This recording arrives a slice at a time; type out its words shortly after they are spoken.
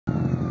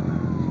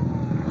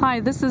Hi,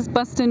 this is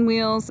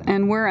Bustinwheels,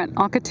 and we're at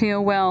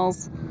Ocotillo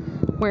Wells,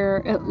 where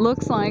it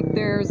looks like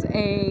there's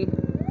a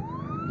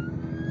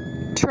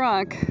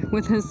truck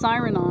with his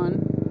siren on,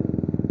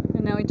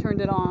 and now he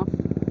turned it off.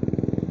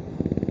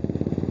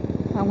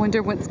 I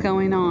wonder what's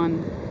going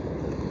on.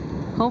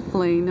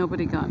 Hopefully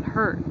nobody got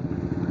hurt.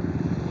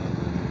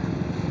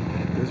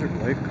 Desert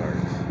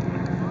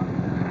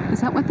Lifeguards.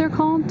 Is that what they're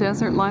called?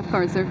 Desert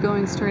Lifeguards. They're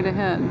going straight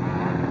ahead.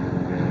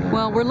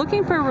 Well, we're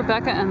looking for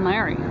Rebecca and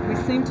Larry. We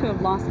seem to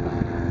have lost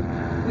them.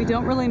 We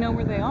don't really know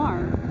where they are.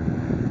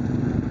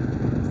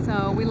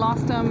 So we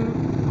lost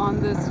them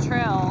on this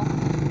trail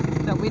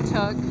that we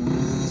took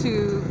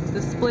to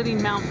the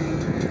splitting mountain,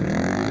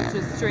 which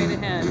is straight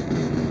ahead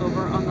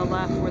over on the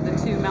left where the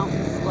two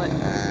mountains split.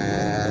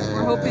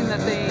 We're hoping that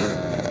they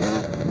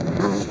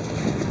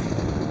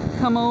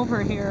come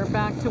over here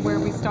back to where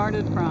we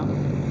started from.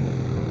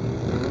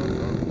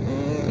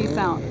 Peace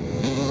out.